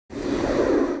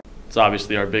It's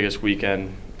obviously our biggest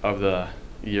weekend of the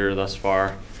year thus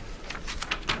far,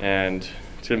 and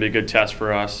it's going to be a good test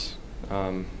for us.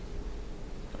 I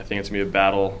think it's going to be a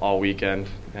battle all weekend,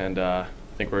 and I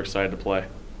think we're excited to play.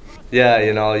 Yeah,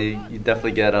 you know, you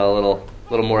definitely get a little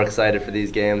more excited for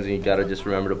these games, and you got to just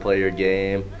remember to play your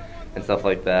game and stuff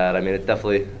like that. I mean, it's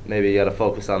definitely, maybe you got to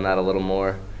focus on that a little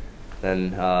more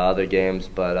than other games,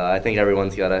 but I think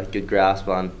everyone's got a good grasp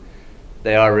on.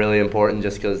 They are really important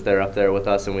just because they're up there with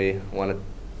us, and we want to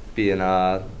be in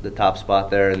the top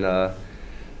spot there in the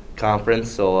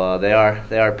conference. So they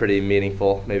are pretty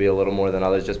meaningful, maybe a little more than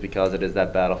others, just because it is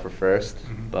that battle for first.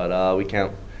 Mm-hmm. But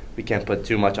we can't put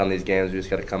too much on these games. We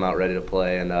just got to come out ready to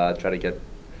play and try to get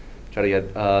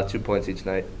 2 points each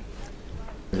night.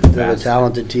 They're a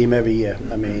talented team every year.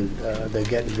 I mean, they're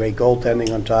getting great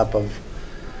goaltending on top of,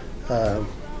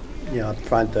 up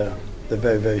front. They're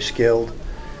very, very skilled.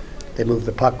 They move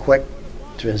the puck quick,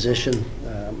 transition,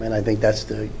 and I think that's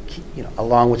the key,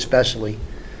 along with especially,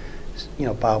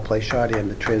 power play, shorthand,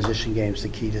 the transition game is the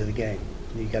key to the game.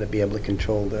 You got to be able to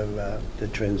control the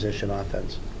transition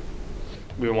offense.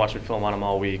 We've been watching film on them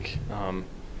all week.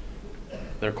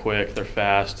 They're quick, they're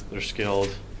fast, they're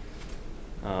skilled,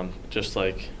 just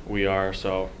like we are.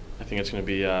 So I think it's going to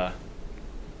be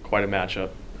quite a matchup.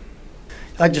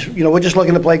 We're just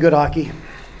looking to play good hockey.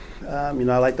 I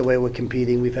like the way we're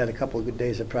competing. We've had a couple of good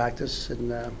days of practice,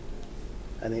 and I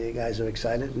think the guys are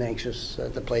excited and anxious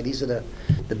to play. These are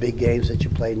the big games that you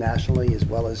play nationally as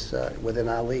well as within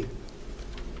our league.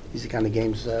 These are the kind of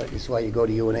games. This is why you go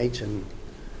to UNH and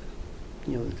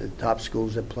the top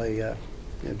schools that play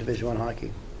Division I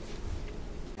hockey.